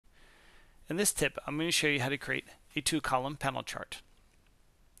In this tip, I'm going to show you how to create a two-column panel chart.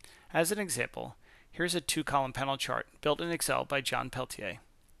 As an example, here's a two-column panel chart built in Excel by Jon Peltier.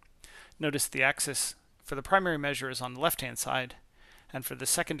 Notice the axis for the primary measure is on the left-hand side, and for the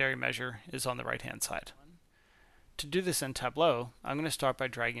secondary measure is on the right-hand side. To do this in Tableau, I'm going to start by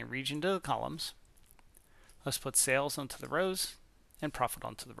dragging region to the columns. Let's put sales onto the rows and profit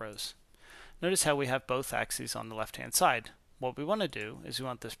onto the rows. Notice how we have both axes on the left-hand side. What we want to do is we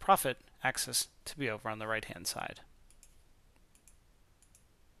want this profit axis to be over on the right-hand side.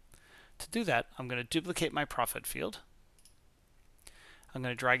 To do that, I'm going to duplicate my profit field. I'm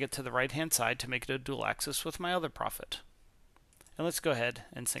going to drag it to the right-hand side to make it a dual axis with my other profit. And let's go ahead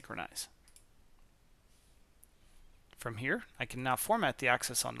and synchronize. From here, I can now format the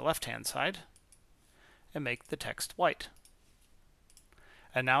axis on the left-hand side and make the text white.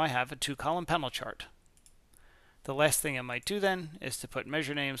 And now I have a two-column panel chart. The last thing I might do then is to put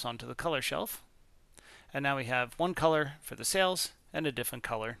measure names onto the color shelf. And now we have one color for the sales and a different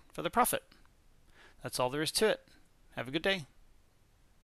color for the profit. That's all there is to it. Have a good day.